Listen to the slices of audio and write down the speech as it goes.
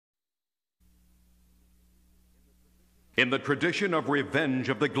In the tradition of Revenge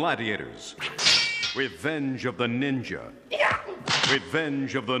of the Gladiators, Revenge of the Ninja,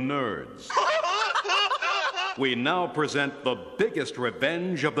 Revenge of the Nerds, we now present the biggest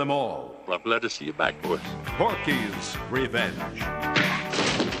revenge of them all. Well, I'm glad to see you back, boys. Porky's Revenge.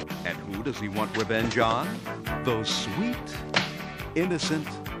 And who does he want revenge on? Those sweet, innocent,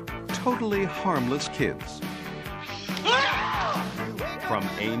 totally harmless kids from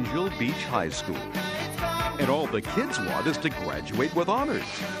Angel Beach High School. And all the kids want is to graduate with honors,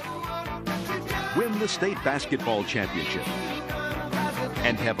 win the state basketball championship,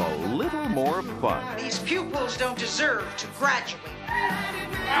 and have a little more fun. These pupils don't deserve to graduate.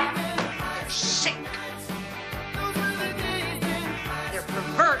 They're sick. They're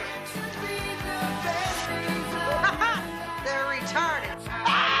perverted. They're retarded.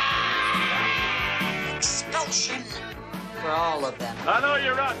 Expulsion for all of them. I know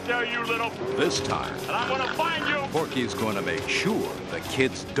you're out there, you little... This time, And I'm gonna find you! Porky's going to make sure the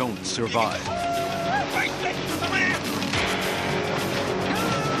kids don't survive.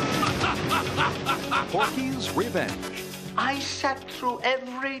 Porky's Revenge. I sat through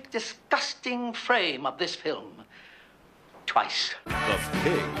every disgusting frame of this film twice. The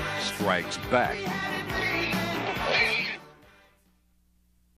Pig Strikes Back.